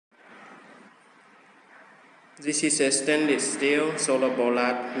This is a stainless steel solar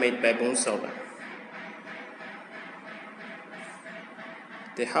bollard made by BOMSOLAR.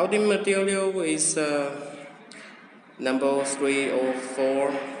 The housing material is number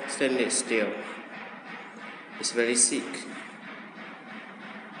 304 stainless steel. It's very thick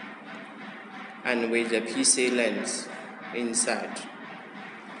and with a PC lens inside.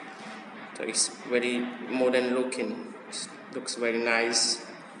 So it's very modern looking. It looks very nice.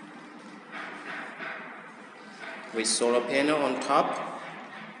 With solar panel on top.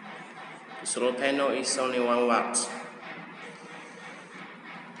 The solar panel is only 1 watt.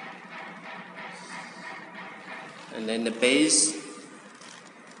 And then the base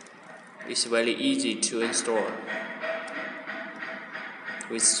is very easy to install.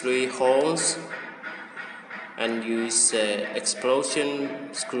 With 3 holes and use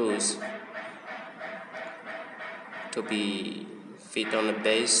explosion screws to be fit on the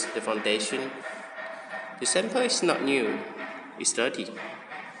base, the foundation. The sample is not new, it's dirty.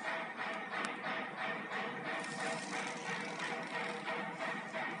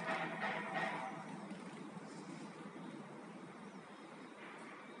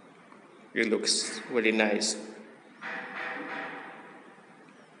 It looks really nice.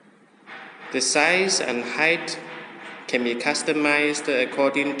 The size and height can be customized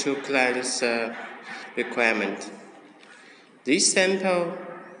according to client's requirement. This sample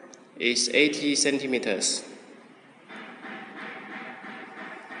is 80 centimeters.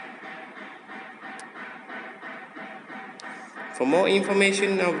 For more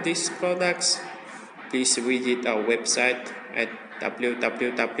information of these products, please visit our website at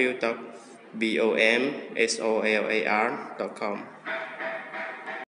www.bomsolar.com.